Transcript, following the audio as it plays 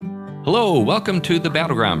Hello, welcome to the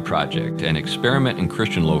Battleground Project, an experiment in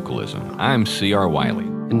Christian localism. I'm C.R. Wiley.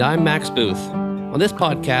 And I'm Max Booth. On this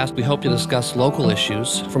podcast, we hope to discuss local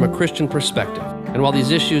issues from a Christian perspective. And while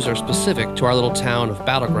these issues are specific to our little town of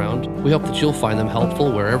Battleground, we hope that you'll find them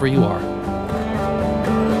helpful wherever you are.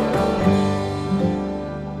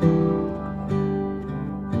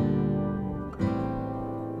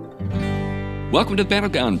 Welcome to the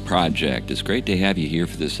Battleground Project. It's great to have you here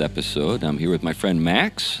for this episode. I'm here with my friend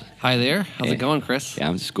Max. Hi there. How's it going, Chris?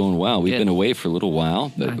 Yeah, it's going well. We've been away for a little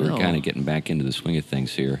while, but we're kind of getting back into the swing of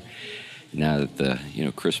things here. Now that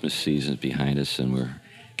the Christmas season's behind us and we're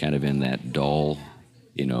kind of in that dull,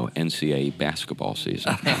 NCAA basketball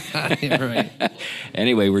season. Right.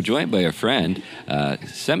 Anyway, we're joined by a friend.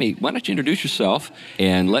 Semi, why don't you introduce yourself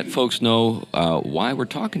and let folks know why we're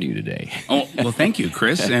talking to you today? Oh, well, thank you,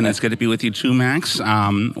 Chris, and it's good to be with you too, Max.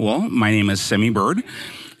 My name is Semi Bird,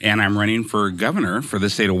 and I'm running for governor for the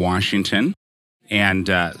state of Washington. And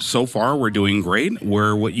so far, we're doing great.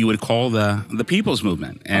 We're what you would call the people's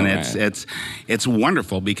movement, and it's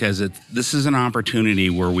wonderful because this is an opportunity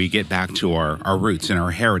where we get back to our roots and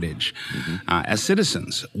our heritage as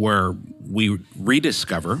citizens, where we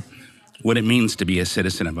rediscover what it means to be a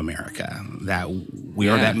citizen of America, that we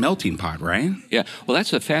are that melting pot, right? Yeah, well,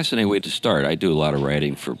 that's a fascinating way to start. I do a lot of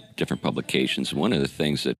writing for different publications. One of the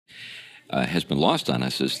things that has been lost on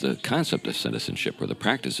us is the concept of citizenship or the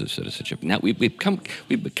practice of citizenship. Now, we've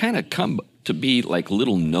kind of come to be like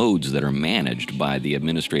little nodes that are managed by the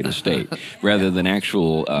administrative state rather than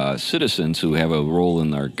actual citizens who have a role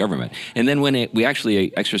in our government. And then when we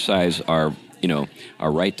actually exercise our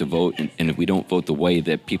right to vote, and if we don't vote the way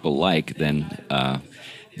that people like, then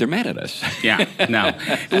they're mad at us. Yeah, no.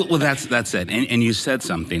 Well, that's it. And you said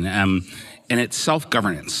something. And it's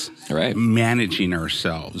self-governance, right? Managing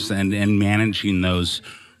ourselves and managing those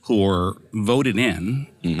who are voted in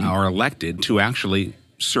or elected to actually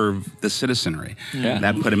serve the citizenry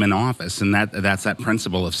that put them in office. And that's that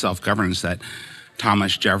principle of self-governance that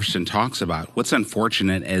Thomas Jefferson talks about. What's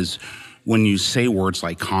unfortunate is when you say words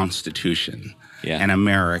like Constitution and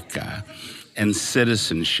America and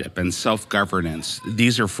citizenship and self-governance,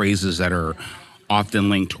 these are phrases that are often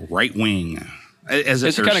linked right-wing.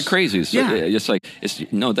 It's kind of crazy. It's like,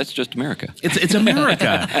 that's just America. It's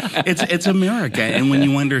America. it's America. And when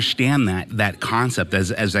you understand that concept,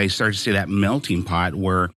 as I start to see that melting pot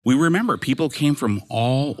where we remember people came from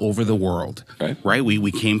all over the world, right?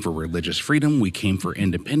 We came for religious freedom. We came for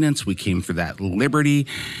independence. We came for that liberty.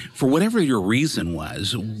 For whatever your reason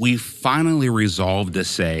was, we finally resolved to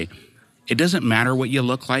say, it doesn't matter what you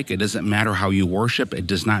look like. It doesn't matter how you worship. It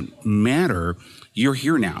does not matter. You're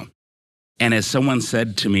here now. And as someone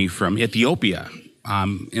said to me from Ethiopia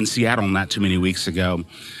in Seattle not too many weeks ago,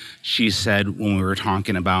 she said when we were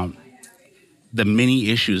talking about the many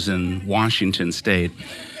issues in Washington State,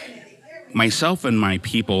 myself and my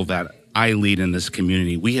people that I lead in this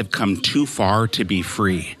community, we have come too far to be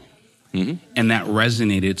free. And that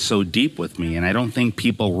resonated so deep with me. And I don't think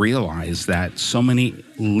people realize that so many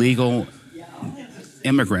legal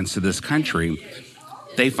immigrants to this country,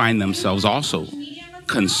 they find themselves also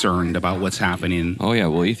concerned about what's happening. Oh yeah,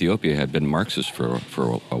 well, Ethiopia had been Marxist for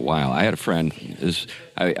a while. I had a friend.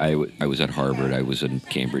 I was at Harvard. I was in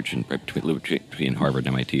Cambridge and between Harvard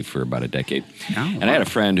and MIT for about a decade. And I had a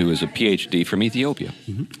friend who was a PhD from Ethiopia,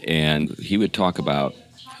 and he would talk about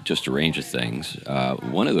just a range of things.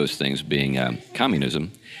 One of those things being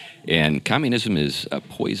communism, and communism is a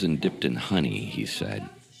poison dipped in honey, he said.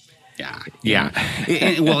 Yeah.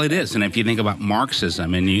 Well, it is. And if you think about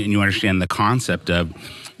Marxism and you understand the concept of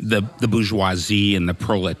the bourgeoisie and the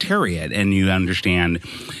proletariat, and you understand,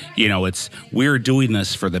 we're doing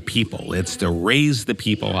this for the people. It's to raise the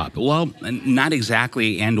people up. Well, not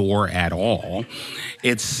exactly and or at all.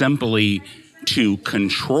 It's simply to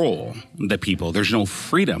control the people. There's no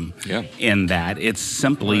freedom in that. It's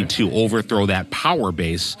simply to overthrow that power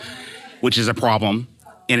base, which is a problem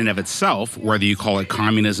in and of itself, whether you call it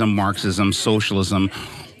communism, Marxism, socialism,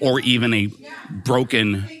 or even a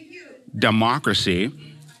broken democracy,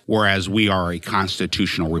 whereas we are a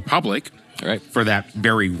constitutional republic. For that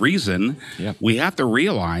very reason, we have to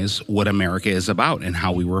realize what America is about and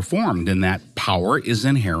how we were formed, and that power is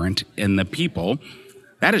inherent in the people.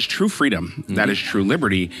 That is true freedom. That is true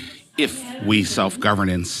liberty if we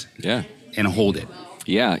self-governance and hold it.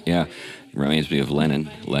 Yeah. Reminds me of Lenin.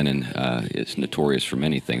 Lenin is notorious for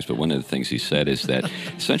many things, but one of the things he said is that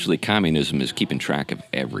essentially communism is keeping track of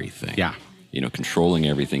everything. Controlling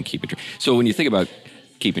everything, keeping track. So when you think about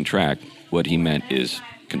keeping track, what he meant is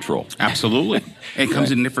control. Absolutely. It comes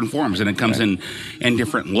in different forms, and it comes in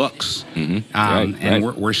different looks. And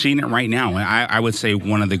we're seeing it right now. I would say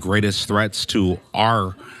one of the greatest threats to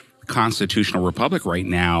our constitutional republic right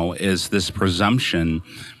now is this presumption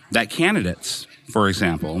that candidates, for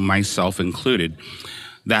example, myself included,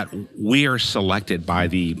 that we are selected by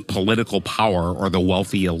the political power or the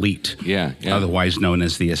wealthy elite, otherwise known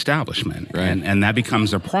as the establishment. And that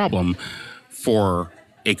becomes a problem for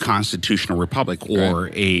a constitutional republic or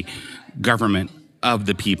a government of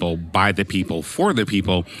the people, by the people, for the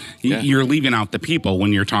people. You're leaving out the people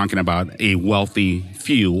when you're talking about a wealthy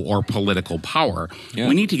few or political power.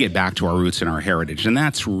 We need to get back to our roots and our heritage. And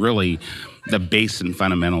that's really the base and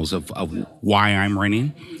fundamentals of why I'm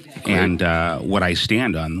running and what I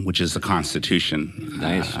stand on, which is the Constitution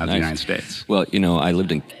of the United States. Well, I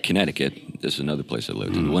lived in Connecticut. This is another place I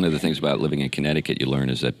lived. And one of the things about living in Connecticut you learn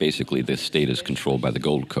is that basically the state is controlled by the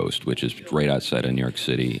Gold Coast, which is right outside of New York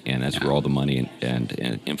City, and that's where all the money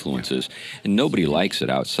and influence is. And nobody likes it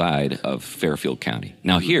outside of Fairfield County.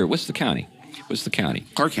 Now here, what's the county? What's the county?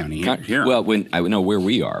 Clark County. Here. Well, I know where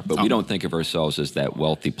we are, but we don't think of ourselves as that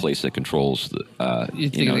wealthy place that controls the. You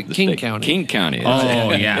think of King state. County. King County.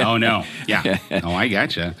 Oh yeah. Oh no. Yeah. Oh, I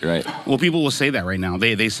gotcha. Right. Well, people will say that right now.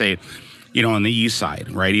 They say, on the east side,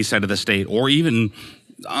 right, east side of the state, or even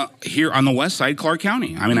here on the west side, Clark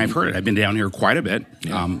County. I mean, I've heard it. I've been down here quite a bit.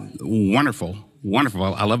 Wonderful.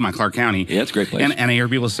 I love my Clark County. Yeah, it's a great place. And I hear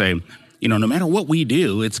people say, no matter what we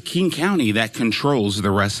do, it's King County that controls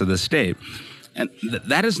the rest of the state. And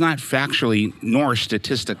that is not factually nor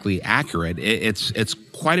statistically accurate. It's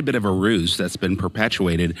quite a bit of a ruse that's been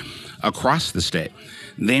perpetuated across the state.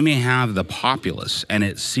 They may have the populace, and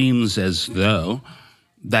it seems as though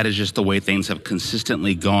that is just the way things have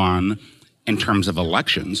consistently gone in terms of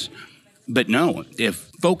elections. But no, if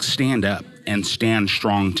folks stand up and stand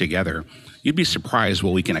strong together, you'd be surprised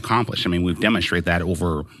what we can accomplish. I mean, we've demonstrated that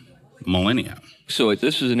over millennia. So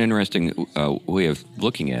this is an interesting way of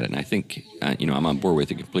looking at it, and I think, I'm on board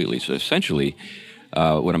with it completely. So essentially,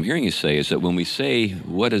 what I'm hearing you say is that when we say,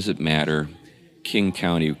 what does it matter, King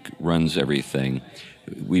County runs everything,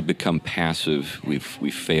 we become passive, we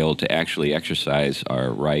fail to actually exercise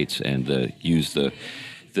our rights and use the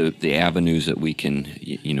avenues that we can,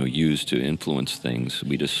 use to influence things.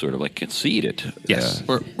 We just sort of like concede it. Yes.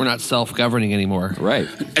 We're not self-governing anymore. Right.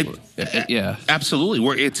 Yeah.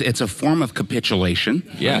 Absolutely. It's a form of capitulation.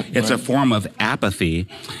 Yeah. It's a form of apathy,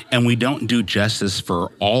 and we don't do justice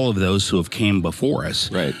for all of those who have came before us,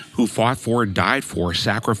 who fought for, died for,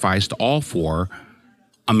 sacrificed all for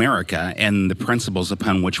America and the principles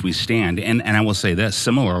upon which we stand. And I will say this,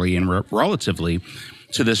 similarly and relatively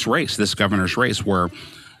to this race, this governor's race, where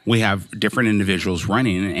we have different individuals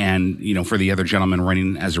running, and, for the other gentleman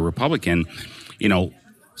running as a Republican,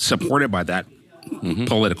 supported by that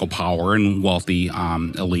political power and wealthy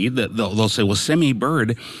elite, they'll say, well, Simi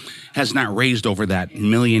Bird has not raised over that $1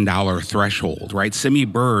 million threshold, right? Simi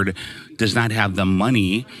Bird does not have the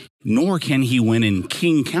money, nor can he win in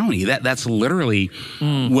King County. That's literally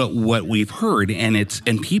what we've heard,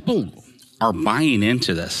 and people are buying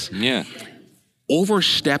into this. Yeah.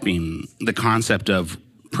 Overstepping the concept of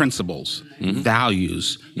principles,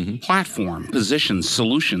 values, platform, positions,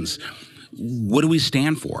 solutions. What do we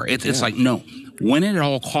stand for? It's like, no, win at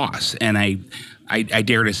all costs. And I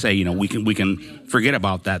dare to say, we can forget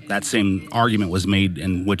about that. That same argument was made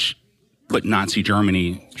in which put Nazi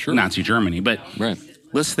Germany. But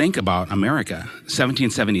let's think about America,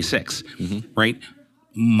 1776, right?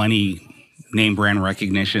 Money, name brand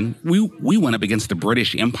recognition. We went up against the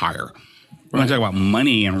British Empire. When I talk about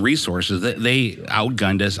money and resources, they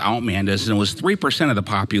outgunned us, outmanned us, and it was 3% of the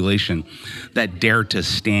population that dared to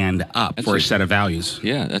stand up for a set of values.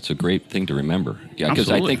 Yeah, that's a great thing to remember. Yeah, because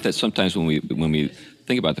I think that sometimes when we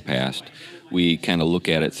think about the past, we kind of look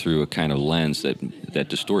at it through a kind of lens that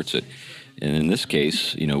distorts it. And in this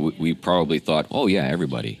case, we probably thought, oh yeah,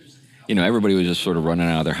 everybody. Everybody was just sort of running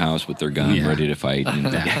out of their house with their gun, ready to fight.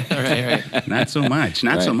 Right. Not so much.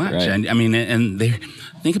 Not so much. Right. And I mean, and they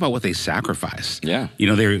think about what they sacrificed. Yeah.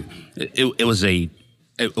 It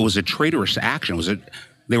was a traitorous action.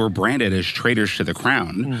 They were branded as traitors to the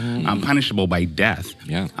crown, punishable by death.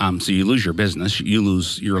 Yeah. So you lose your business, you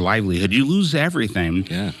lose your livelihood, you lose everything.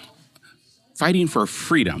 Yeah. Fighting for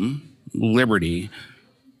freedom, liberty,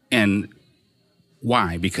 and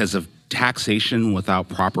why? Because of taxation without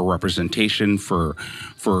proper representation for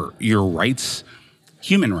your rights,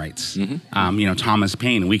 human rights. Thomas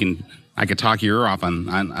Paine. I could talk your ear off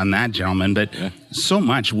on that, gentleman. But so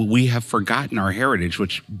much we have forgotten our heritage,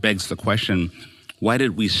 which begs the question: why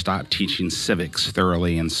did we stop teaching civics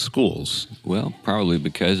thoroughly in schools? Well, probably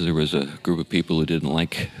because there was a group of people who didn't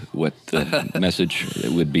like what the message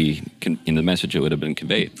would be, in the message that would have been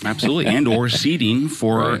conveyed. Absolutely. And or seeding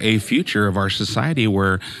for a future of our society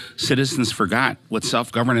where citizens forgot what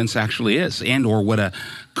self-governance actually is, and or what a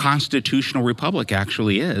constitutional republic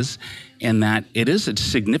actually is, and that it is a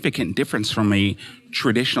significant difference from a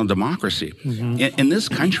traditional democracy. In this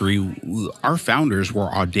country, our founders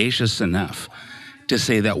were audacious enough to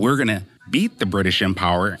say that we're going to beat the British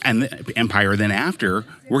Empire, and then after,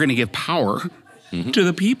 we're going to give power to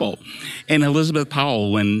the people. And Elizabeth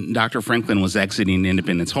Powell, when Dr. Franklin was exiting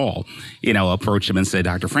Independence Hall, approached him and said,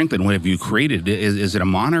 Dr. Franklin, what have you created? Is it a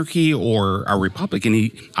monarchy or a republic? And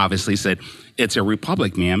he obviously said, it's a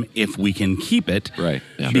republic, ma'am, if we can keep it. Right.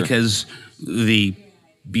 Yeah. Because the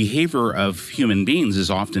behavior of human beings is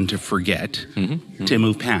often to forget, to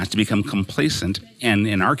move past, to become complacent. And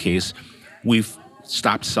in our case, we've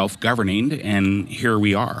stopped self-governing, and here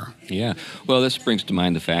we are. Yeah. Well, this brings to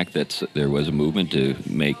mind the fact that there was a movement to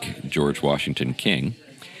make George Washington king.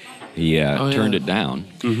 He turned it down.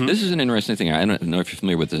 This is an interesting thing. I don't know if you're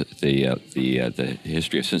familiar with the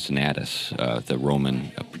history of Cincinnatus, the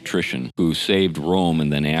Roman patrician who saved Rome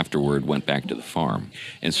and then afterward went back to the farm.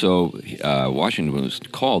 And so Washington was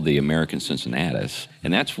called the American Cincinnatus,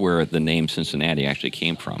 and that's where the name Cincinnati actually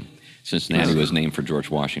came from. Cincinnati was named for George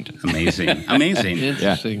Washington. Amazing.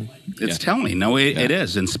 Interesting. It's telling. No, it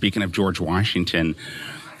is. And speaking of George Washington,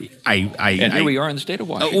 here we are in the state of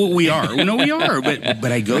Washington. We are. No, we are.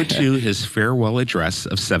 But I go to his farewell address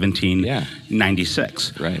of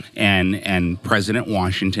 1796. Right. And President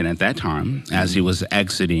Washington at that time, as he was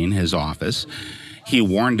exiting his office, he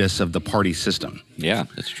warned us of the party system. Yeah,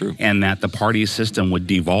 that's true. And that the party system would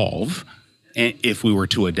devolve if we were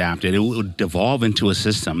to adapt it. It would devolve into a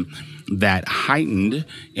system that heightened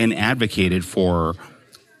and advocated for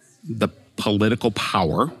the political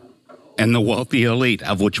power and the wealthy elite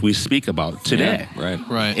of which we speak about today. Yeah,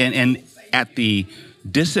 right. And at the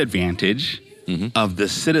disadvantage of the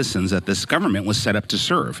citizens that this government was set up to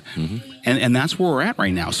serve. And that's where we're at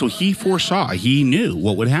right now. So he foresaw, he knew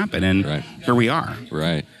what would happen, and here we are.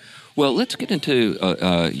 Right. Well, let's get into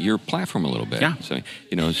your platform a little bit. Yeah. So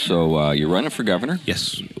you're running for governor.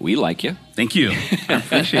 Yes. We like you. Thank you. I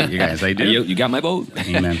appreciate you guys. I do. You got my vote.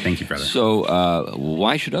 Amen. Thank you, brother. So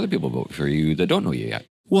why should other people vote for you that don't know you yet?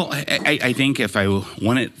 Well, I think if I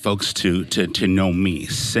wanted folks to know me,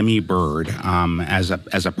 Simi Bird, as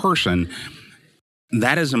a person,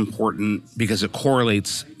 that is important because it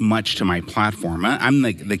correlates much to my platform. I'm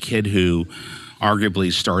the kid who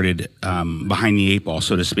arguably started behind the eight ball,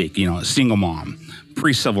 so to speak. A single mom,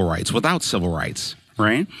 pre-civil rights, without civil rights,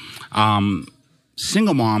 right?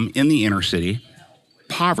 Single mom in the inner city,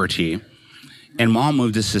 poverty, and mom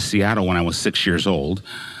moved us to Seattle when I was 6 years old.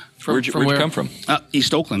 Where'd you come from?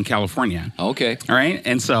 East Oakland, California. Okay. All right.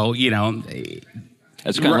 And so,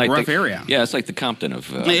 that's kind of like rough area. Yeah, it's like the Compton of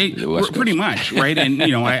the West Coast. Pretty much, right? And,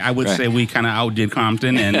 I would say we kind of outdid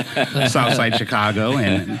Compton and Southside Chicago,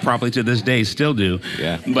 and probably to this day still do.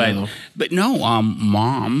 Yeah. But no,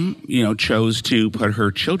 mom, chose to put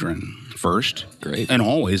her children first. Great. And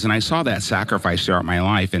always. And I saw that sacrifice throughout my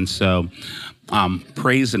life. And so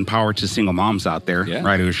praise and power to single moms out there,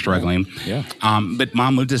 right, who are struggling. Yeah. But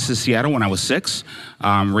mom moved us to Seattle when I was 6,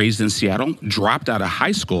 raised in Seattle, dropped out of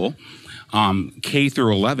high school, K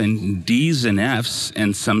through 11, D's and F's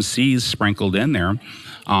and some C's sprinkled in there.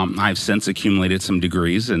 I've since accumulated some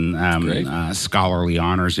degrees and scholarly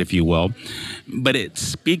honors, if you will. But it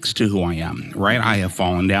speaks to who I am, right? I have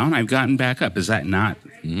fallen down. I've gotten back up. Is that not,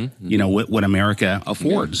 what America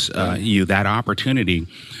affords you, that opportunity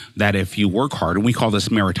that if you work hard, and we call this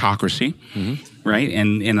meritocracy, right?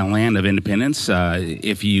 And in a land of independence,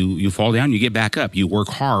 if you fall down, you get back up. You work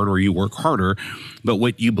hard or you work harder, but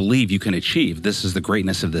what you believe you can achieve. This is the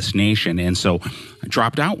greatness of this nation. And so I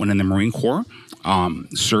dropped out, went in the Marine Corps,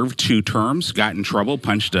 served 2 terms, got in trouble,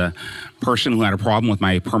 punched a person who had a problem with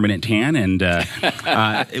my permanent tan, and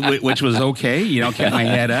which was okay, kept my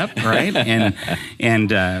head up, right, and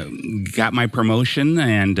got my promotion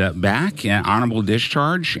and back, honorable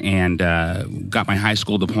discharge, and got my high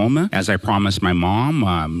school diploma as I promised my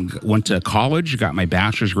mom. Went to college, got my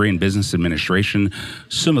bachelor's degree in business administration,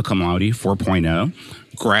 summa cum laude, 4.0,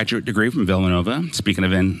 graduate degree from Villanova. Speaking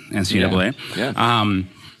of NCAA. Yeah.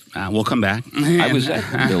 We'll come back. I was at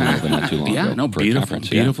Villanova not too long ago. Yeah, no,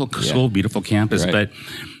 beautiful school, beautiful campus. Right.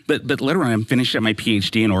 But literally, I'm finished up my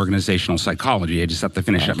PhD in organizational psychology. I just have to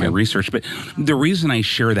finish up my research. But the reason I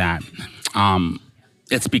share that,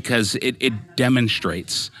 it's because it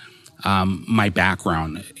demonstrates my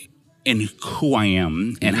background. in who I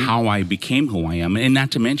am and how I became who I am. And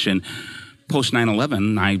not to mention, post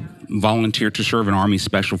 9/11, I volunteered to serve in Army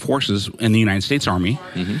Special Forces in the United States Army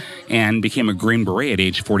and became a Green Beret at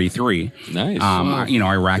age 43. Nice. You know,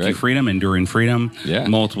 Iraqi freedom, enduring freedom,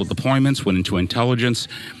 multiple deployments, went into intelligence,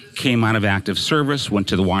 came out of active service, went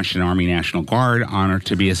to the Washington Army National Guard, honored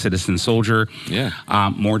to be a citizen soldier.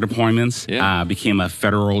 More deployments, became a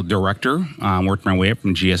federal director, worked my way up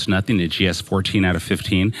from GS nothing to GS 14 out of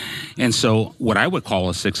 15. And so what I would call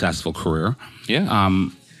a successful career.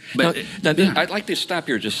 But I'd like to stop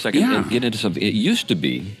here just a second and get into something. It used to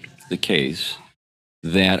be the case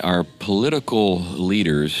that our political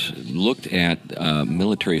leaders looked at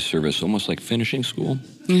military service almost like finishing school.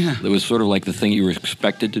 It was sort of like the thing you were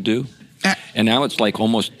expected to do. And now it's like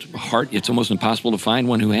it's almost impossible to find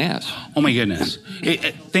one who has. Oh my goodness.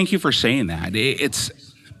 Thank you for saying that. It's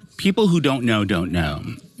people who don't know.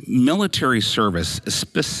 Military service,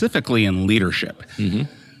 specifically in leadership,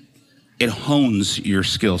 it hones your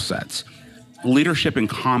skill sets. Leadership in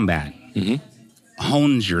combat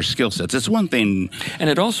hones your skill sets. It's one thing. And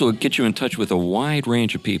it also gets you in touch with a wide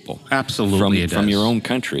range of people. Absolutely. From your own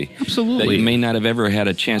country. Absolutely. That you may not have ever had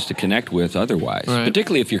a chance to connect with otherwise.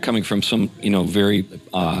 Particularly if you're coming from some, very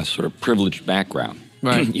sort of privileged background.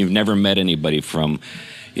 You've never met anybody from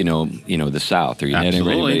the South, or you met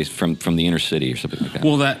anybody from the inner city or something like that.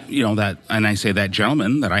 Well, and I say that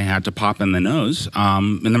gentleman that I had to pop in the nose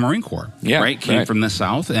in the Marine Corps, came from the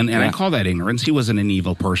South, and I call that ignorance. He wasn't an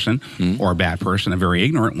evil person or a bad person, a very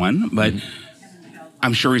ignorant one, but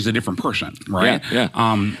I'm sure he's a different person, right?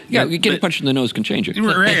 You get a punch in the nose can change it.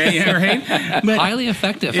 Right? But highly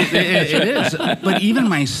effective. It is. But even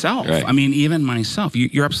myself,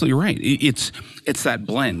 you're absolutely right. It's that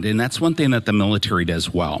blend, and that's one thing that the military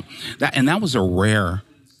does well. That was a rare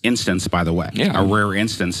instance, by the way. A rare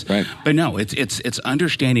instance. But no, it's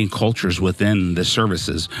understanding cultures within the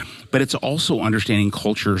services, but it's also understanding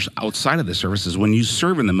cultures outside of the services. When you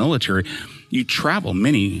serve in the military, you travel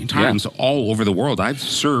many times all over the world. I've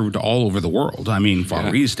served all over the world. I mean,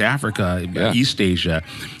 Far East, Africa, East Asia.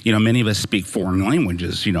 Many of us speak foreign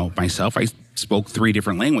languages. Myself, I spoke 3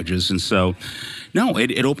 different languages. And so, no,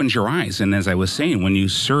 it opens your eyes. And as I was saying, when you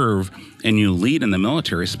serve and you lead in the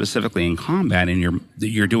military, specifically in combat, and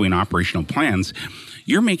you're doing operational plans,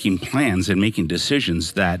 you're making plans and making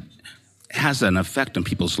decisions that has an effect on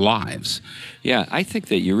people's lives. Yeah, I think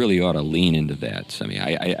that you really ought to lean into that. I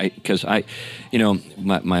mean, because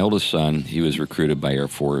my oldest son, he was recruited by Air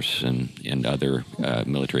Force and other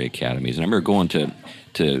military academies. And I remember going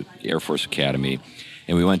to Air Force Academy,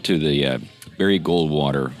 and we went to the Barry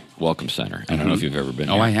Goldwater Welcome Center. I don't know if you've ever been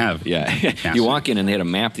there. Oh, I have. Yeah. You walk in, and they had a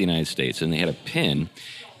map of the United States, and they had a pin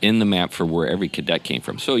in the map for where every cadet came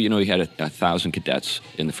from. So, you had 1,000 cadets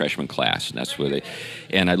in the freshman class, and that's where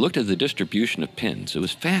and I looked at the distribution of pins. It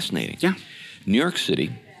was fascinating. New York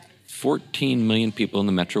City, 14 million people in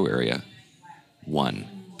the metro area, 1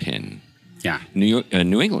 pin. New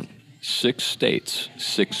England, 6 states,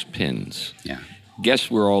 6 pins. Guess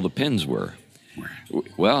where all the pins were?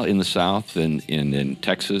 Well, in the South and in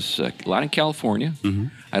Texas, a lot in California.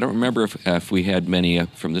 I don't remember if we had many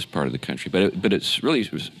from this part of the country, but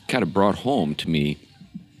it was kind of brought home to me.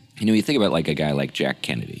 You think about like a guy like Jack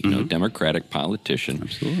Kennedy, Democratic politician.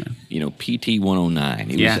 Absolutely. PT 109.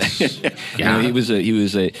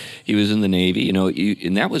 He was in the Navy.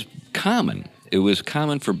 And that was common. It was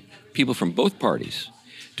common for people from both parties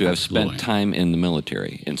to have spent time in the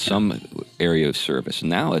military in some area of service. And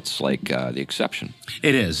now it's like the exception.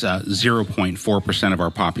 It is. 0.4% of our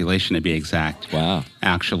population, to be exact,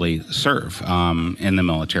 actually serve in the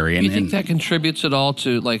military. Do you think that contributes at all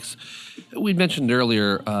to, like, we mentioned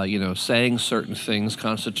earlier, saying certain things,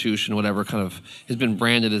 Constitution, whatever, kind of has been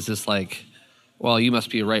branded as this, like, well, you must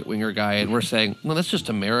be a right-winger guy, and we're saying, no, that's just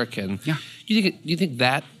American. Do you think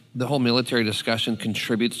that the whole military discussion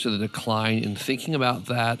contributes to the decline in thinking about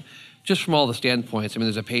that, just from all the standpoints? I mean,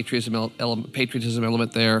 there's a patriotism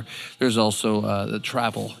element there. There's also the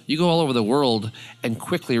travel. You go all over the world and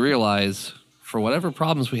quickly realize, for whatever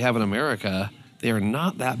problems we have in America, they are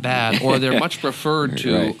not that bad, or they're much preferred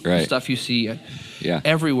to stuff you see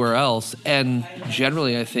everywhere else. And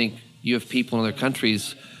generally, I think you have people in other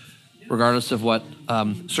countries, regardless of what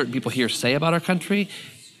certain people here say about our country,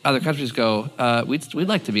 other countries go, we'd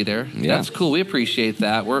like to be there. That's cool. We appreciate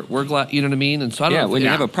that. We're glad. You know what I mean? And so I don't know. When you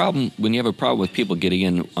have a problem with people getting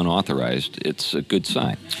in unauthorized, it's a good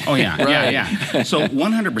sign. Oh yeah, So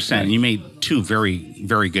 100%. You made 2 very,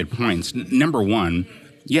 very good points. Number one,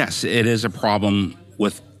 yes, it is a problem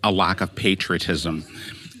with a lack of patriotism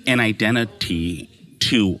and identity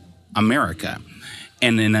to America.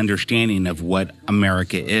 and an understanding of what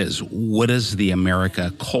America is. What is the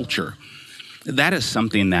America culture? That is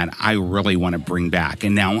something that I really want to bring back.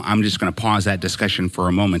 And now I'm just going to pause that discussion for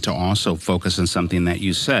a moment to also focus on something that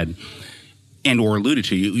you said and or alluded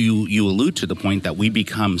to. You allude to the point that we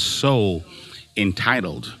become so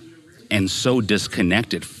entitled and so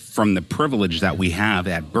disconnected from the privilege that we have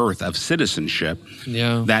at birth of citizenship,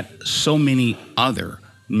 that so many other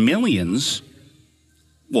millions,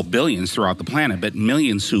 well, billions throughout the planet, but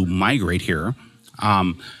millions who migrate here,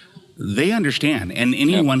 they understand. And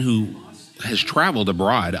anyone who has traveled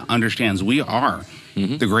abroad understands we are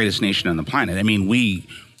the greatest nation on the planet. I mean, we,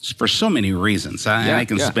 for so many reasons. I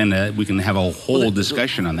can we can have a whole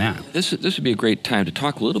discussion on that. This would be a great time to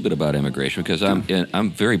talk a little bit about immigration, because I'm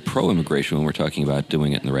very pro-immigration when we're talking about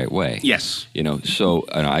doing it in the right way. Yes. You know, so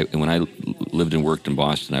when I lived and worked in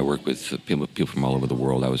Boston, I worked with people from all over the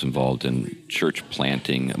world. I was involved in church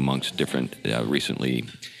planting amongst different, recently,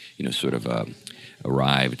 sort of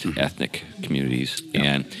arrived ethnic communities.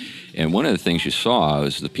 And one of the things you saw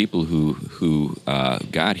was the people who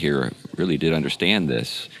got here really did understand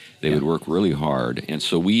this. They would work really hard, and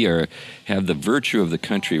so we have the virtue of the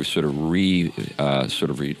country sort of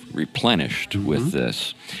replenished with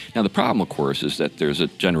this. Now the problem, of course, is that there's a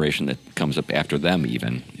generation that comes up after them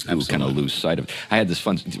even who kind of lose sight of it. I had this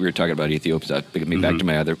fun. We were talking about Ethiopia. Back to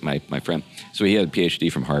my friend. So he had a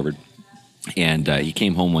PhD from Harvard. And he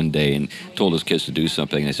came home one day and told his kids to do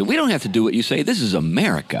something. And I said, "We don't have to do what you say. This is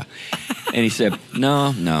America." And he said,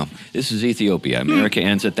 No, this is Ethiopia. America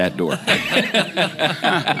ends at that door.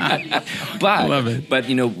 Love it.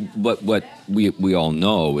 But what we all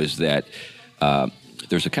know is that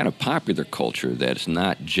there's a kind of popular culture that's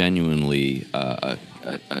not genuinely a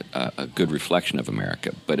good reflection of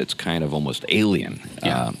America, but it's kind of almost alien.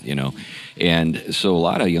 And so a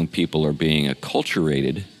lot of young people are being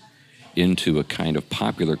acculturated into a kind of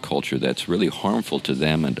popular culture that's really harmful to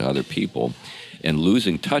them and to other people, and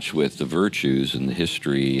losing touch with the virtues and the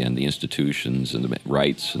history and the institutions and the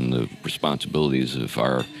rights and the responsibilities of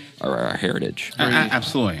our heritage.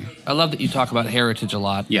 Absolutely. I love that you talk about heritage a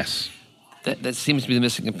lot. Yes. That seems to be the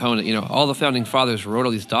missing component. All the founding fathers wrote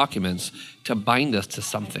all these documents to bind us to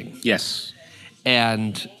something. Yes.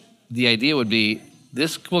 And the idea would be,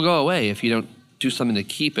 this will go away if you don't do something to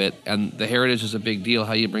keep it, and the heritage is a big deal.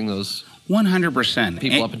 How you bring those 100%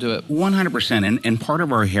 people up into it. 100%. And part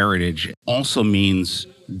of our heritage also means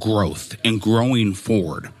growth and growing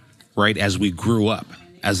forward, right? As we grew up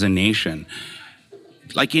as a nation.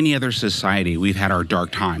 Like any other society, we've had our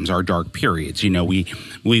dark times, our dark periods.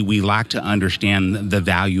 We lack to understand the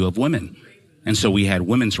value of women. And so we had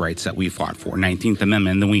women's rights that we fought for, 19th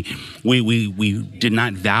Amendment. And then we did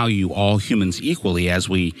not value all humans equally as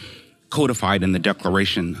we codified in the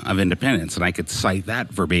Declaration of Independence, and I could cite that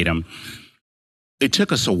verbatim. It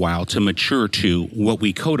took us a while to mature to what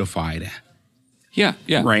we codified. Yeah.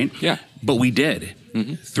 Right? Yeah. But we did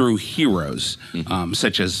through heroes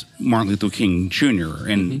such as Martin Luther King Jr.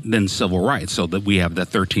 and then civil rights, so that we have the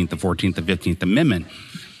 13th, the 14th, the 15th Amendment.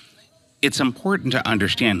 It's important to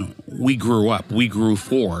understand we grew up, we grew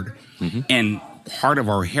forward, and part of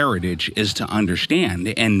our heritage is to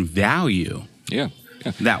understand and value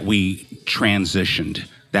that we transitioned,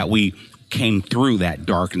 that we came through that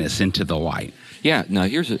darkness into the light. Yeah. Now,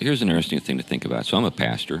 here's an interesting thing to think about. So I'm a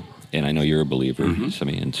pastor, and I know you're a believer, and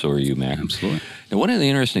so are you, Mac. Absolutely. Now, one of the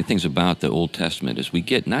interesting things about the Old Testament is we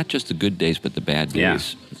get not just the good days, but the bad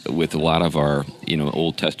days with a lot of our,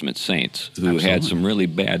 Old Testament saints who had some really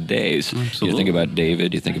bad days. Absolutely. You think about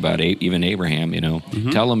David, you think about even Abraham,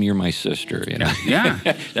 tell him you're my sister, Yeah.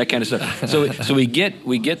 that kind of stuff. So we get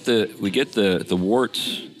the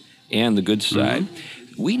warts and the good side.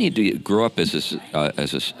 We need to grow up as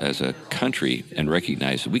a country and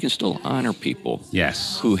recognize that we can still honor people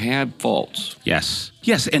who have faults. Yes,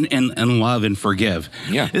 and love and forgive.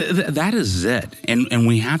 Yeah. That is it. And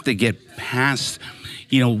we have to get past,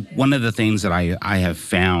 one of the things that I have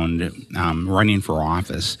found running for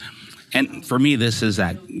office, and for me, this is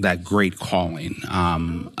that great calling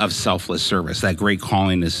of selfless service, that great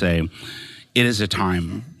calling to say, it is a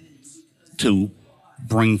time to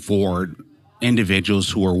bring forward individuals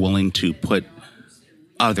who are willing to put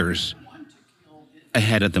others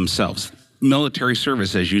ahead of themselves. Military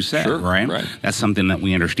service, as you said, right? That's something that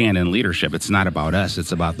we understand in leadership. It's not about us.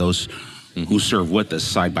 It's about those who serve with us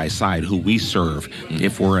side by side, who we serve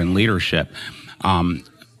if we're in leadership.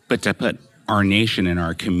 But to put our nation and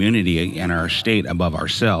our community and our state above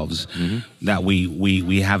ourselves, that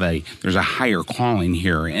we have there's a higher calling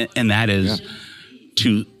here, and that is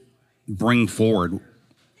to bring forward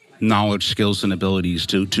knowledge, skills, and abilities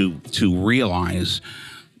to realize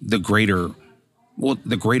the greater well,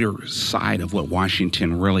 the greater side of what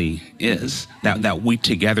Washington really is, that we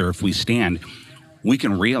together, if we stand, we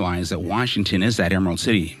can realize that Washington is that Emerald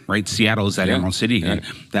City, right? Seattle is that Emerald City,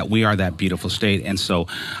 that we are that beautiful state. And so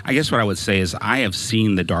I guess what I would say is I have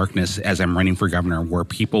seen the darkness as I'm running for governor, where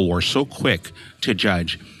people were so quick to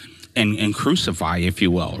judge and crucify, if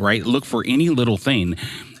you will, right? Look for any little thing,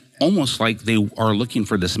 almost like they are looking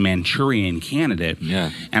for this Manchurian candidate.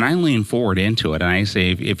 Yeah. And I lean forward into it and I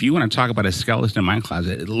say, if you want to talk about a skeleton in my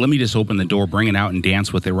closet, let me just open the door, bring it out, and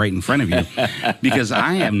dance with it right in front of you. Because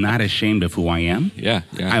I am not ashamed of who I am. Yeah.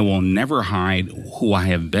 I will never hide who I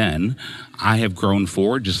have been. I have grown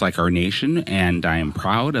forward just like our nation, and I am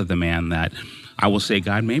proud of the man that I will say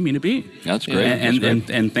God made me to be. That's great.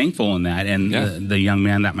 And thankful in that, and the young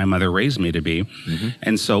man that my mother raised me to be.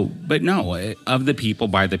 And so, but no, of the people,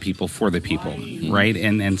 by the people, for the people, right?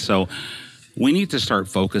 And so we need to start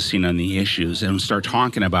focusing on the issues and start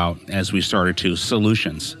talking about, as we started to,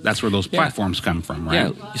 solutions. That's where those platforms come from,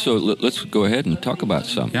 right? Yeah, so let's go ahead and talk about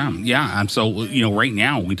some. Yeah. So, right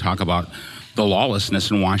now we talk about the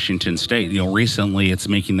lawlessness in Washington State. Recently it's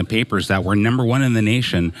making the papers that we're number one in the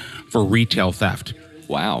nation for retail theft.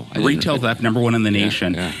 Wow. Retail theft, number one in the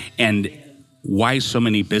nation. Yeah. And why so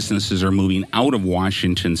many businesses are moving out of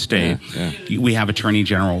Washington State. We have Attorney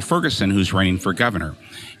General Ferguson who's running for governor.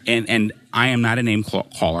 And I am not a name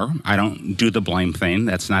caller. I don't do the blame thing.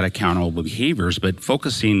 That's not accountable behaviors, but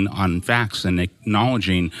focusing on facts and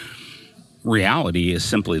acknowledging reality is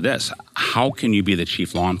simply this. How can you be the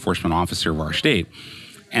chief law enforcement officer of our state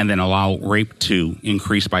and then allow rape to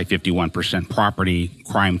increase by 51%, property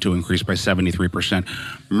crime to increase by 73%,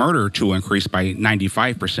 murder to increase by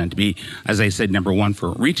 95%, to be, as I said, number one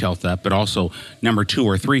for retail theft, but also number 2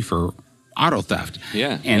 or 3 for auto theft?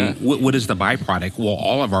 What is the byproduct? Well,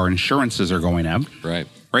 all of our insurances are going up.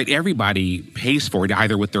 Right, everybody pays for it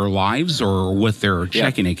either with their lives or with their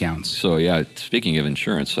checking accounts. So speaking of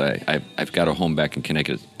insurance, I've got a home back in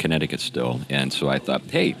Connecticut still, and so I thought,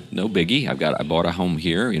 hey, no biggie. I bought a home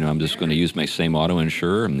here. I'm just going to use my same auto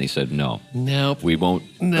insurer, and they said no. Nope. We won't.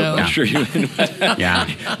 No. Insure you.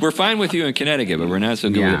 We're fine with you in Connecticut, but we're not so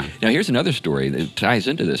good with it. Now here's another story that ties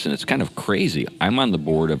into this, and it's kind of crazy. I'm on the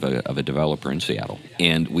board of a developer in Seattle,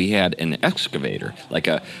 and we had an excavator, like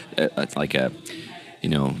a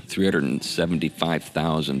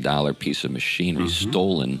 $375,000 piece of machinery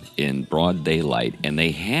stolen in broad daylight, and they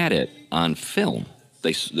had it on film.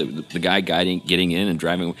 The guy getting in and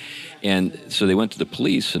driving, and so they went to the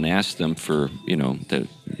police and asked them for to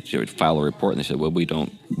file a report, and they said, well, we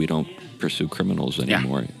don't pursue criminals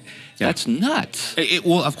anymore. That's nuts.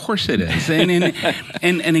 Well, of course it is,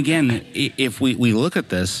 and again, if we look at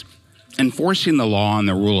this, enforcing the law and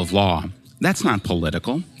the rule of law, that's not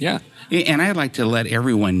political. And I'd like to let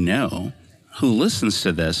everyone know who listens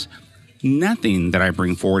to this, nothing that I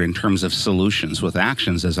bring forward in terms of solutions with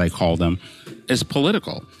actions, as I call them, is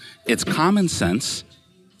political. It's common sense,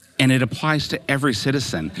 and it applies to every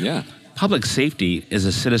citizen. Public safety is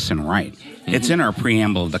a citizen right. It's in our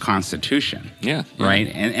preamble of the Constitution.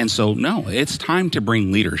 Right? And so, no, it's time to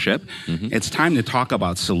bring leadership. It's time to talk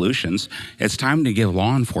about solutions. It's time to give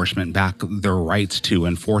law enforcement back their rights to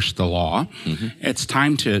enforce the law. It's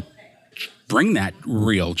time to bring that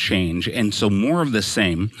real change. And so more of the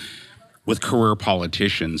same with career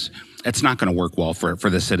politicians, it's not going to work well for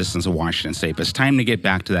the citizens of Washington State. But it's time to get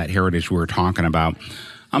back to that heritage we were talking about.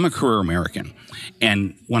 I'm a career American.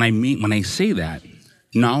 And when I say that,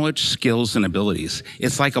 knowledge, skills, and abilities,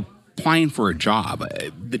 it's like applying for a job.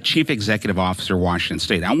 The chief executive officer of Washington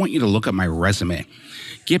State, I want you to look at my resume.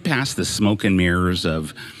 Get past the smoke and mirrors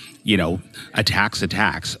of,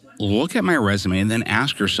 attacks. Look at my resume and then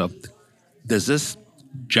ask yourself, does this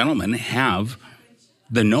gentleman have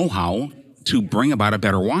the know-how to bring about a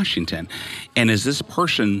better Washington? And is this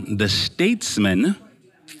person the statesman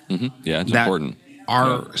it's that important.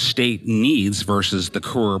 Our state needs versus the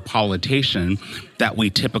career politician that we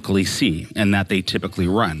typically see and that they typically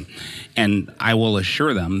run? And I will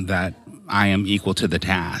assure them that I am equal to the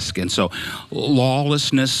task. And so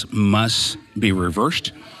lawlessness must be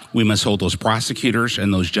reversed. We must hold those prosecutors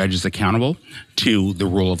and those judges accountable to the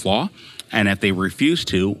rule of law. And if they refuse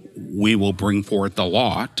to, we will bring forth the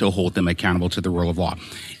law to hold them accountable to the rule of law.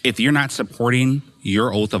 If you're not supporting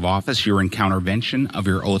your oath of office, you're in countervention of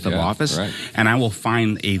your oath of office, and I will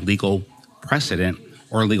find a legal precedent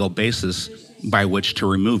or a legal basis by which to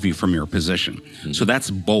remove you from your position. So that's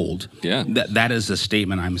bold. That is a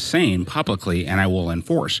statement I'm saying publicly, and I will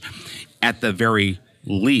enforce. At the very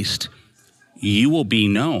least, you will be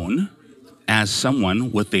known as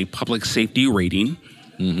someone with a public safety rating,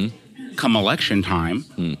 come election time,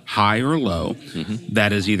 high or low,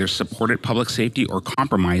 that is either supported public safety or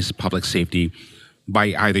compromised public safety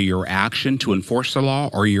by either your action to enforce the law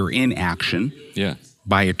or your inaction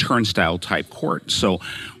by a turnstile type court. So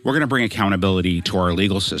we're going to bring accountability to our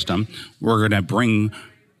legal system. We're going to bring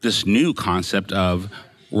this new concept of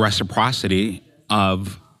reciprocity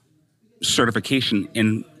of certification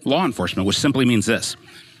in law enforcement, which simply means this.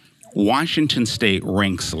 Washington State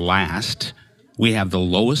ranks last. We have the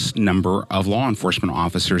lowest number of law enforcement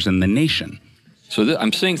officers in the nation. So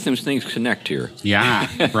I'm seeing some things connect here. Yeah,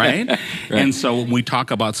 right? And so when we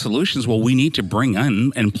talk about solutions, well, we need to bring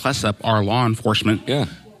in and plus up our law enforcement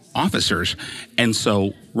officers. And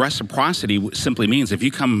so reciprocity simply means if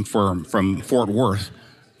you come from Fort Worth,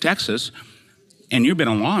 Texas, and you've been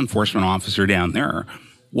a law enforcement officer down there,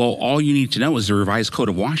 well, all you need to know is the Revised Code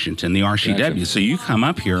of Washington, the RCW. Gotcha. So you come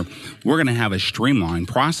up here, we're going to have a streamlined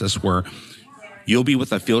process where you'll be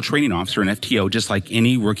with a field training officer, an FTO, just like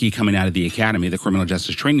any rookie coming out of the academy, the Criminal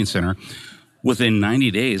Justice Training Center. Within 90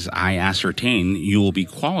 days, I ascertain you will be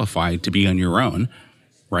qualified to be on your own,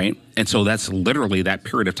 right? And so that's literally that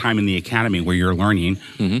period of time in the academy where you're learning,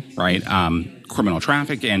 right, criminal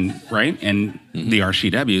traffic and the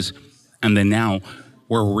RCWs. And then now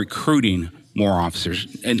we're recruiting more officers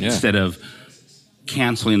instead of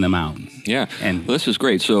canceling them out. Yeah, and this is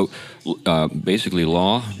great. So basically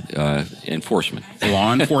law enforcement.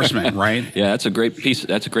 Law enforcement, right? Yeah, that's a great piece.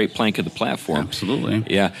 That's a great plank of the platform. Absolutely.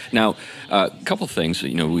 Yeah. Now, a couple things.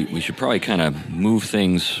 We should probably kind of move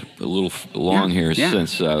things a little along here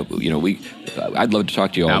since I'd love to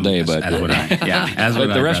talk to you all day, but as would I. Yeah, as would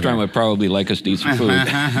but the restaurant would probably like us to eat some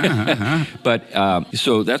food. But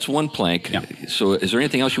so that's one plank. Yeah. So is there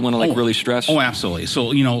anything else you want to really stress? Oh, absolutely. So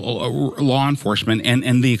law enforcement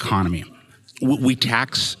and the economy. We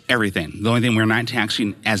tax everything. The only thing we're not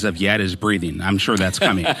taxing as of yet is breathing. I'm sure that's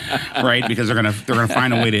coming, right? Because they're gonna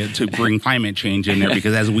find a way to bring climate change in there.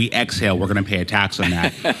 Because as we exhale, we're gonna pay a tax on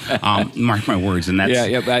that. Mark my words. And that's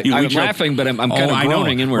I'm laughing, but I'm kind of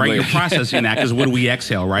groaning inwardly. Right, you're processing that because what do we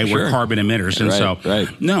exhale? Right, we're carbon emitters,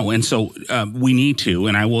 and so we need to.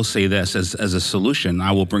 And I will say this as a solution: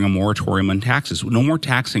 I will bring a moratorium on taxes. No more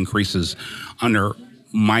tax increases under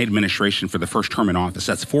my administration for the first term in office.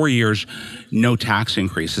 That's 4 years, no tax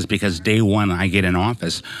increases, because day one I get in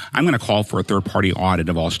office, I'm going to call for a third-party audit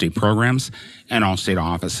of all state programs and all state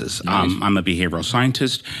offices. Nice. I'm a behavioral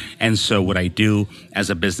scientist, and so what I do as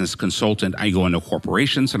a business consultant, I go into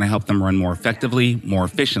corporations and I help them run more effectively, more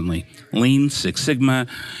efficiently. Lean, Six Sigma,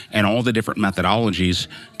 and all the different methodologies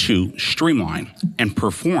to streamline and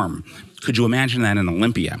perform. Could you imagine that in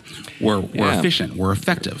Olympia? We're efficient, we're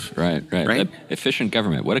effective. Right. Efficient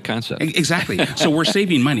government, what a concept. Exactly. So we're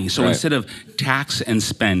saving money. So instead of tax and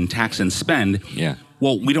spend,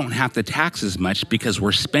 well, we don't have to tax as much because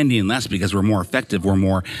we're spending less, because we're more effective, we're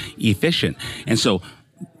more efficient. And so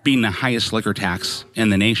being the highest liquor tax in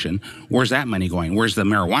the nation, where's that money going? Where's the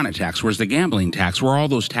marijuana tax? Where's the gambling tax? Where are all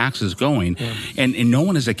those taxes going? Yeah. And no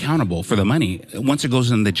one is accountable for the money. Once it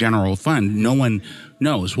goes in the general fund, no one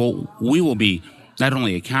knows. Well, we will be not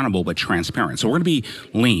only accountable, but transparent. So we're going to be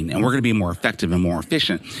lean, and we're going to be more effective and more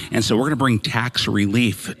efficient. And so we're going to bring tax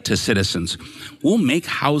relief to citizens. We'll make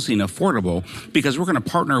housing affordable because we're going to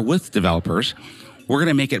partner with developers. We're going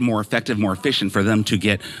to make it more effective, more efficient for them to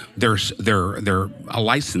get their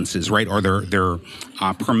licenses, right, or their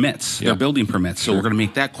permits, their building permits. So we're going to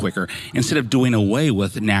make that quicker instead of doing away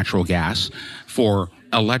with natural gas for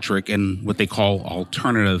electric and what they call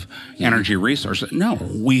alternative energy resources. No,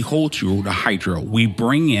 we hold true to hydro. We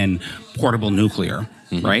bring in portable nuclear.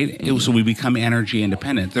 Right? So we become energy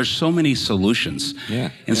independent. There's so many solutions.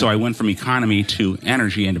 So I went from economy to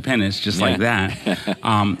energy independence just like that.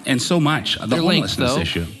 And so much. The homelessness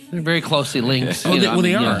issue. They're very closely linked.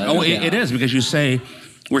 They are. It is, because you say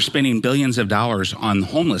we're spending billions of dollars on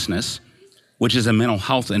homelessness, which is a mental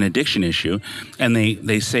health and addiction issue. And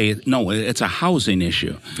they say, no, it's a housing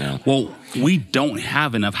issue. Yeah. Well, we don't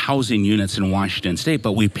have enough housing units in Washington State,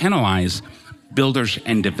 but we penalize builders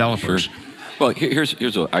and developers. Sure. Well, here's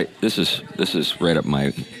this is right up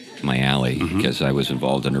my alley, because I was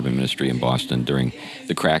involved in urban ministry in Boston during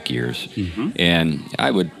the crack years, and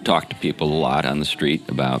I would talk to people a lot on the street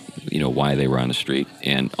about why they were on the street,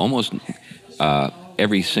 and almost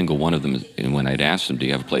every single one of them, and when I'd ask them, "Do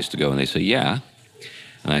you have a place to go?" and they say, "Yeah."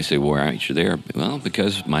 And I say, "Well, why aren't you there?" "Well,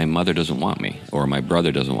 because my mother doesn't want me, or my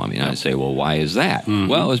brother doesn't want me." And I say, "Well, why is that?"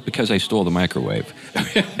 "Well, it's because I stole the microwave."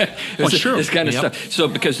 Well, sure. This kind of stuff. So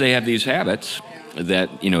because they have these habits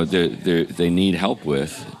that they need help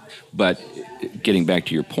with, but getting back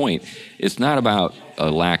to your point, it's not about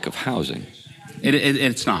a lack of housing.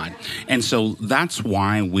 It's not. And so that's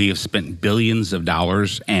why we have spent billions of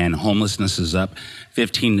dollars, and homelessness is up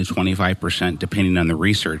 15 to 25%, depending on the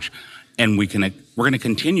research. And we're going to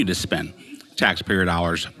continue to spend taxpayer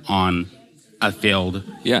dollars on a failed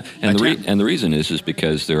and the reason is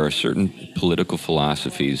because there are certain political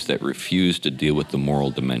philosophies that refuse to deal with the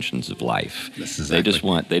moral dimensions of life. They just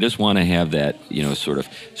want to have that sort of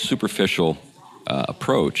superficial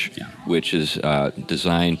approach, which is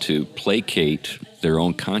designed to placate their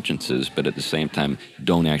own consciences, but at the same time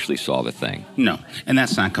don't actually solve a thing. No, and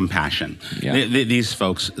that's not compassion. These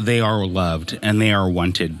folks, they are loved and they are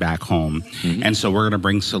wanted back home. And so we're going to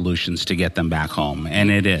bring solutions to get them back home.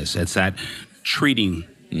 And it's that treating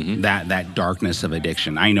that darkness of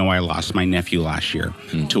addiction. I know I lost my nephew last year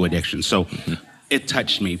to addiction. So it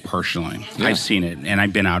touched me personally. I've seen it, and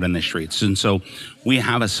I've been out in the streets. And so we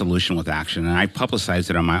have a solution with action, and I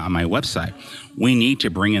publicized it on my website. We need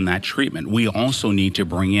to bring in that treatment. We also need to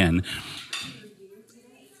bring in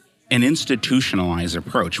an institutionalized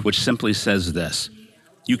approach, which simply says this: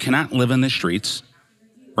 you cannot live in the streets,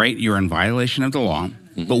 right? You're in violation of the law,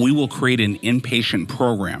 but we will create an inpatient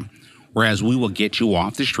program, whereas we will get you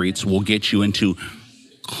off the streets, we'll get you into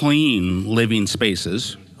clean living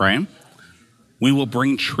spaces, right? We will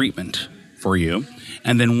bring treatment for you.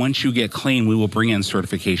 And then once you get clean, we will bring in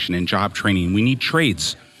certification and job training. We need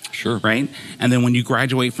trades. Sure. Right? And then when you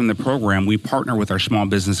graduate from the program, we partner with our small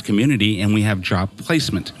business community and we have job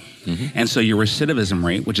placement. And so your recidivism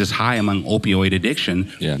rate, which is high among opioid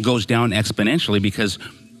addiction, goes down exponentially because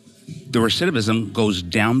the recidivism goes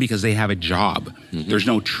down because they have a job. There's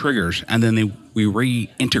no triggers. And then we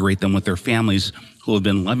reintegrate them with their families who have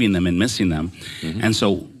been loving them and missing them. And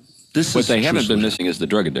so what they haven't been missing is the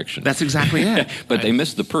drug addiction. That's exactly it. But they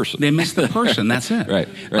miss the person. They miss the person. That's it. Right.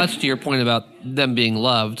 That's to your point about them being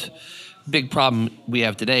loved. Big problem we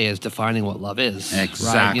have today is defining what love is.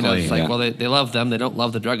 Exactly. Right? It's like, well, they love them. They don't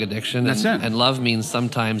love the drug addiction. That's it. And love means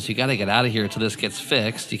sometimes you got to get out of here till this gets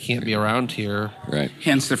fixed. You can't be around here. Right.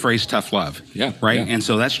 Hence the phrase tough love. Right. Yeah. And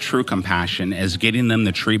so that's true compassion, is getting them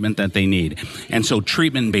the treatment that they need. And so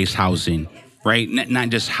treatment-based housing, right? Not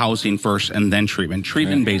just housing first and then treatment.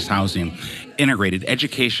 Treatment-based housing, integrated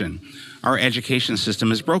education. Our education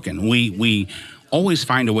system is broken. We always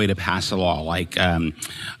find a way to pass a law like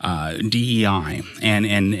DEI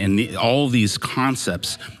and all these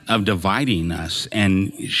concepts of dividing us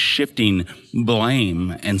and shifting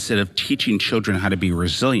blame instead of teaching children how to be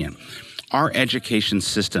resilient. Our education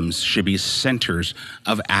systems should be centers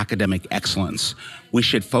of academic excellence. We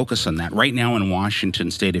should focus on that. Right now in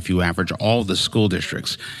Washington State, if you average all the school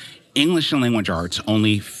districts, English and language arts,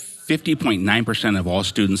 only 50.9% of all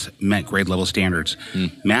students met grade level standards.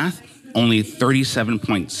 Math, only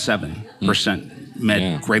 37.7%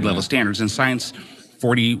 met grade level standards. And science,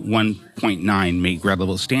 41.9 made grade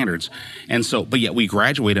level standards. And so, but yet we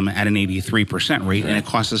graduate them at an 83% rate, and it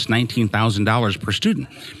costs us $19,000 per student.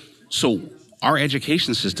 So our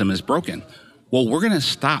education system is broken. Well, we're going to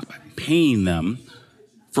stop paying them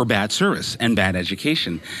for bad service and bad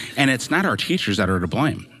education. And it's not our teachers that are to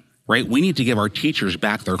blame, right? We need to give our teachers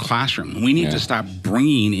back their classroom. We need to stop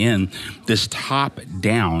bringing in this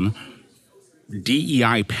top-down,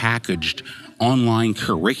 DEI packaged online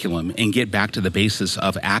curriculum and get back to the basis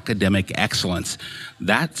of academic excellence.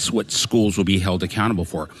 That's what schools will be held accountable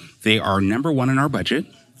for. They are number one in our budget,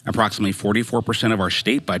 approximately 44% of our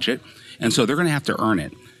state budget, and so they're going to have to earn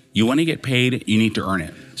it. You want to get paid, you need to earn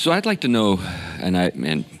it. So I'd like to know, and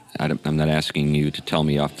I'm not asking you to tell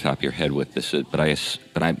me off the top of your head what this is, but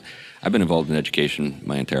I've been involved in education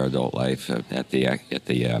my entire adult life at the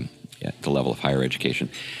level of higher education,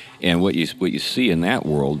 and what you see in that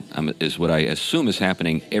world is what I assume is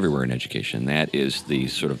happening everywhere in education. That is the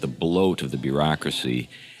sort of the bloat of the bureaucracy,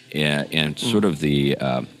 and sort of the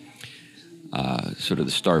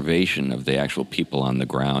starvation of the actual people on the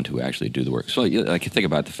ground who actually do the work. So I can think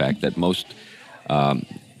about the fact that most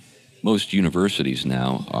universities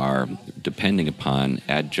now are depending upon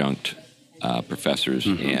adjunct professors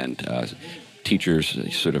and teachers,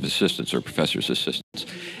 sort of assistants or professors' assistants.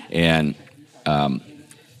 And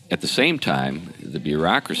at the same time, the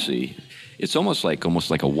bureaucracy, it's almost like a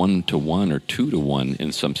 1-to-1 or 2-to-1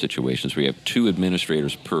 in some situations where you have 2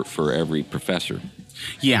 administrators for every professor.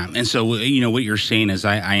 Yeah, and so what you're saying is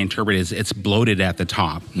I interpret it as it's bloated at the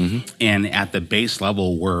top, and at the base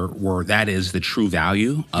level where that is the true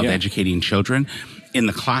value of educating children in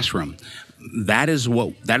the classroom. That is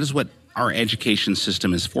what our education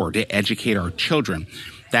system is for, to educate our children.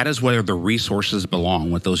 That is where the resources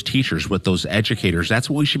belong, with those teachers, with those educators. That's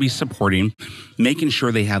what we should be supporting, making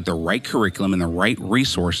sure they have the right curriculum and the right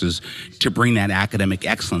resources to bring that academic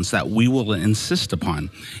excellence that we will insist upon.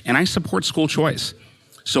 And I support school choice.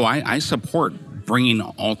 So I support bringing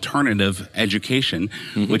alternative education,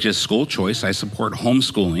 which is school choice. I support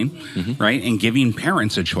homeschooling, right? And giving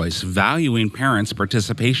parents a choice, valuing parents'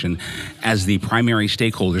 participation as the primary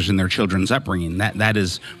stakeholders in their children's upbringing. That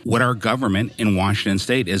is what our government in Washington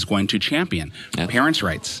State is going to champion, parents'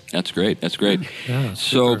 rights. That's great. That's great. Yeah,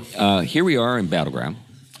 so here we are in Battleground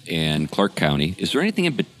in Clark County. Is there anything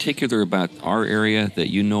in particular about our area that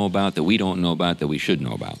you know about, that we don't know about, that we should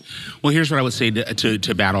know about? Well, here's what I would say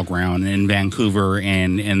to Battleground in Vancouver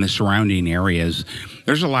and the surrounding areas.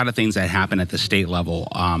 There's a lot of things that happen at the state level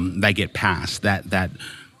that get passed that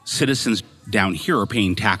citizens down here are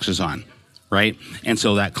paying taxes on, right? And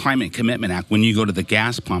so that Climate Commitment Act, when you go to the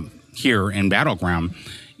gas pump here in Battleground,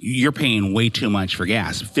 you're paying way too much for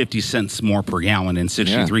gas, 50 cents more per gallon and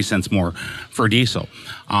 63 cents more for diesel.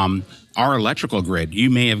 Our electrical grid, you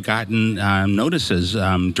may have gotten notices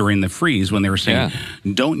during the freeze when they were saying,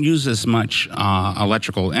 don't use as much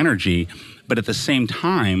electrical energy, but at the same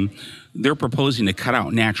time, they're proposing to cut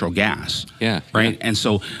out natural gas. Right? And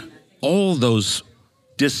so all those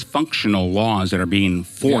dysfunctional laws that are being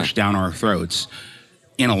forced down our throats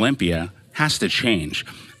in Olympia has to change.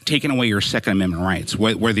 Taking away your Second Amendment rights,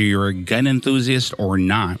 whether you're a gun enthusiast or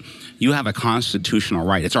not, you have a constitutional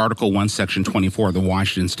right. It's Article 1, Section 24 of the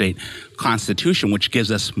Washington State Constitution, which gives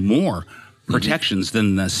us more protections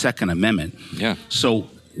than the Second Amendment. So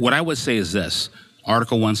what I would say is this,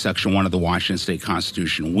 Article 1, Section 1 of the Washington State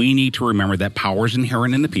Constitution, we need to remember that power is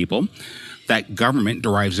inherent in the people, that government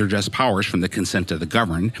derives their just powers from the consent of the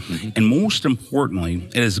governed. And most importantly,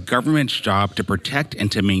 it is government's job to protect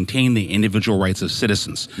and to maintain the individual rights of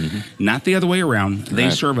citizens, not the other way around. They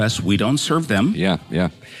serve us, we don't serve them. Yeah,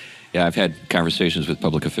 I've had conversations with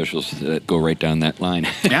public officials that go right down that line.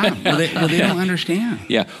 Well, they don't understand.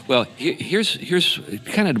 Well, here's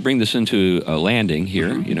kind of to bring this into a landing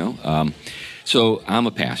here, you know. So I'm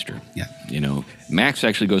a pastor. You know, Max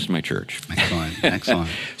actually goes to my church. Excellent.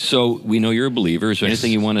 So we know you're a believer. Is there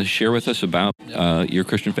anything you want to share with us about your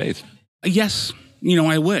Christian faith? Yes. You know,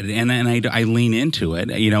 I would, and I lean into it.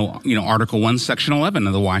 You know, Article 1, Section 11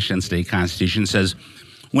 of the Washington State Constitution says,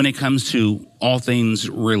 when it comes to all things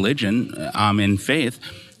religion and faith,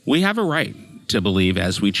 we have a right to believe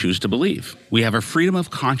as we choose to believe. We have a freedom of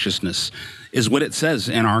consciousness, is what it says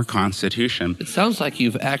in our Constitution. It sounds like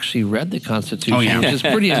you've actually read the Constitution, which is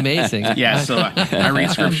pretty amazing. So I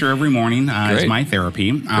read Scripture every morning. It's my therapy.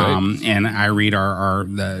 And I read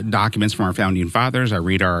the documents from our founding fathers. I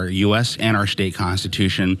read our U.S. and our state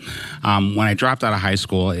Constitution. When I dropped out of high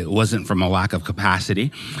school, it wasn't from a lack of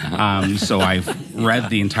capacity. So I've read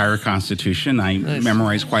the entire Constitution. I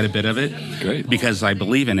memorized quite a bit of it because I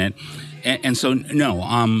believe in it. And so,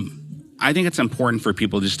 I think it's important for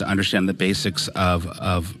people just to understand the basics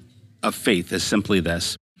of faith is simply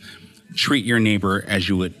this. Treat your neighbor as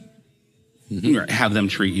you would have them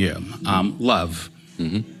treat you. Love,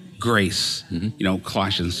 grace,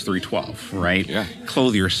 Colossians 3:12, right?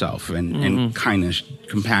 Clothe yourself in kindness,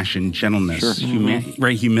 compassion, gentleness,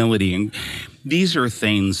 humility. And these are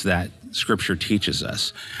things that Scripture teaches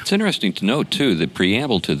us. It's interesting to note, too, the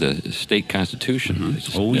preamble to the state constitution.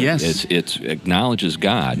 It acknowledges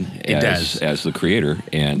God as the creator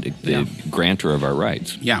and the grantor of our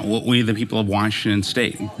rights. We, the people of Washington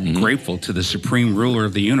State, grateful to the supreme ruler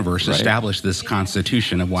of the universe, established this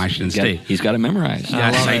Constitution of Washington State. He's got it memorized.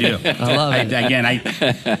 Yes, I do. I love it. Again, I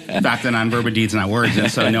thought that on verba deeds, not words,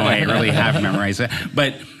 and so no, I really have memorized it.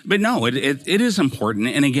 But no, it is important.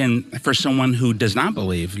 And again, for someone who does not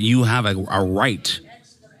believe, you have a right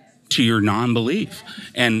to your non-belief.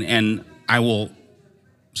 And I will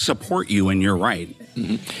support you in your right.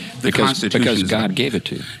 Because God gave it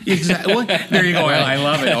to you. Exactly. Well, there you go. I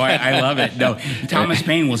love it. I love it. No, Thomas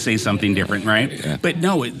Paine will say something different, right? But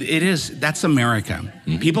no, it is. That's America.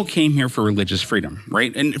 People came here for religious freedom,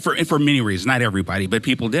 right? And for many reasons, not everybody, but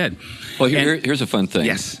people did. Well, here's a fun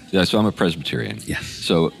thing. So I'm a Presbyterian.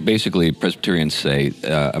 So basically, Presbyterians say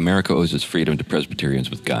America owes its freedom to Presbyterians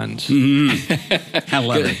with guns. I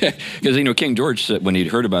love it. Because King George said when he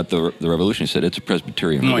heard about the revolution, he said it's a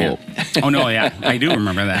Presbyterian revolt. Oh no, I do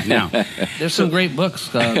remember that now. There's some great books.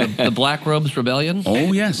 The Black Robes Rebellion.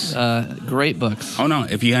 Oh, yes. Great books. Oh, no.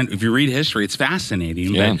 If you read history, it's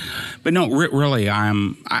fascinating. Yeah. But no, really,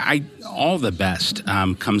 I all the best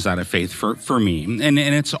comes out of faith for me. And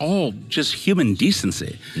it's all just human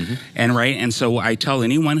decency. And so I tell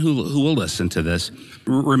anyone who will listen to this,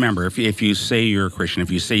 remember, if you say you're a Christian,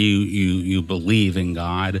 if you say you believe in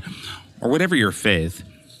God or whatever your faith,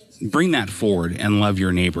 bring that forward and love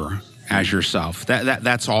your neighbor as yourself.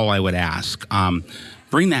 That's all I would ask.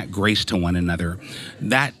 Bring that grace to one another.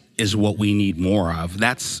 That is what we need more of.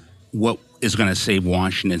 That's what is going to save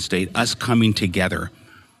Washington State, us coming together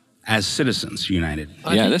as citizens united.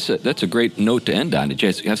 Yeah, that's a great note to end on. Did you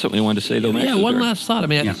have something you wanted to say, though, Max? Yeah, one last thought. I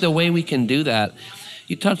mean, I think the way we can do that,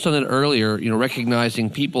 you touched on it earlier, recognizing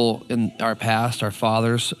people in our past, our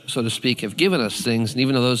fathers, so to speak, have given us things. And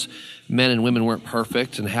even though those men and women weren't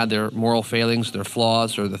perfect and had their moral failings, their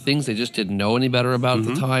flaws, or the things they just didn't know any better about at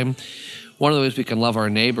the time, one of the ways we can love our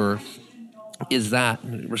neighbor is that,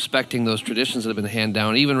 respecting those traditions that have been handed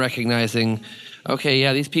down, even recognizing, okay,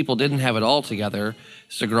 yeah, these people didn't have it all together.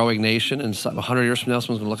 It's a growing nation, and 100 years from now,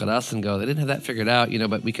 someone's going to look at us and go, they didn't have that figured out,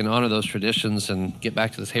 but we can honor those traditions and get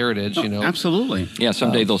back to this heritage, Absolutely. Yeah,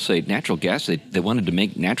 someday they'll say natural gas. They wanted to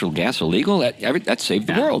make natural gas illegal. That saved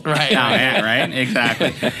the world. Right. Yeah, right.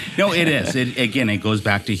 Exactly. No, it is. It goes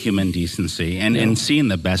back to human decency and seeing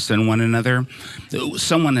the best in one another.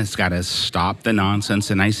 Someone has got to stop the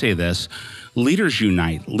nonsense. And I say this, leaders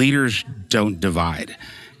unite. Leaders don't divide.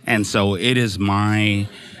 And so it is my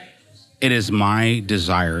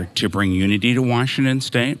desire to bring unity to Washington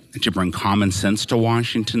State, to bring common sense to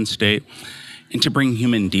Washington State, and to bring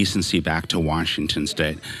human decency back to Washington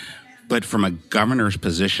State. But from a governor's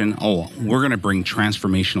position, we're going to bring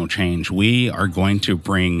transformational change. We are going to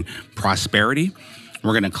bring prosperity.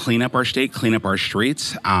 We're going to clean up our state, clean up our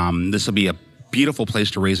streets. This will be a beautiful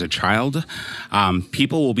place to raise a child.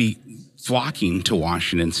 People will be flocking to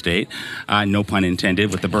Washington State, no pun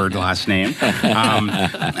intended with the bird last name,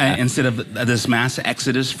 instead of this mass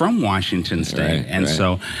exodus from Washington State.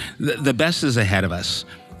 So the best is ahead of us.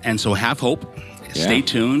 And so have hope. Stay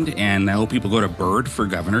tuned, and I hope people go to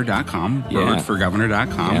birdforgovernor.com,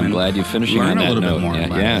 birdforgovernor.com. I'm glad you're finishing on that a little note. bit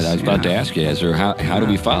more. I was about to ask you, how do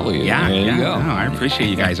we follow you? There you go. No, I appreciate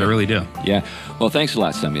you guys. I really do. Yeah. Well, thanks a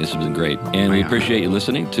lot, Sammy. This has been great. And we appreciate you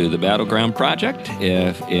listening to the Battleground Project.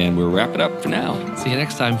 And we'll wrap it up for now. See you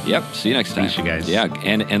next time. Yep. See you next time. Thanks, you guys. Yeah.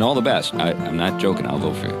 And all the best. I'm not joking. I'll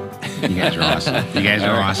vote for you. You guys are awesome. You guys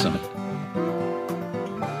are awesome.